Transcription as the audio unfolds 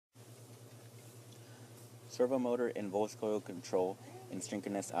servo motor and volts coil control in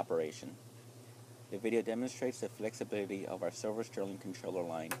synchronous operation. The video demonstrates the flexibility of our SilverSterling controller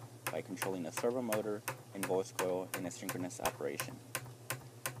line by controlling a servo motor and volts coil in a synchronous operation.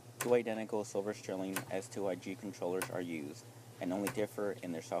 Two identical SilverSterling S2-IG controllers are used and only differ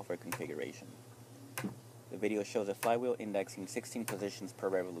in their software configuration. The video shows a flywheel indexing 16 positions per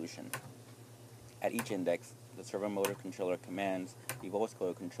revolution. At each index, the servo motor controller commands the volts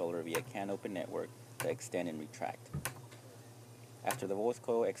coil controller via CAN open network to extend and retract. After the volts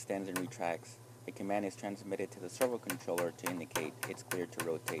coil extends and retracts, a command is transmitted to the servo controller to indicate it's clear to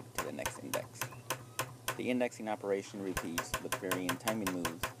rotate to the next index. The indexing operation repeats with varying timing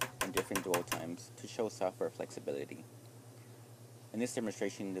moves and different dwell times to show software flexibility. In this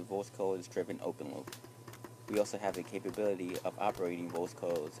demonstration, the volts coil is driven open loop. We also have the capability of operating volts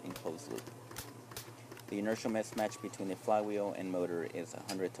coils in closed loop. The inertial mismatch between the flywheel and motor is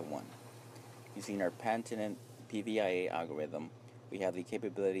 100 to 1. Using our patented PVIA algorithm, we have the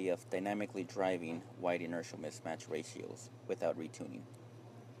capability of dynamically driving wide inertial mismatch ratios without retuning.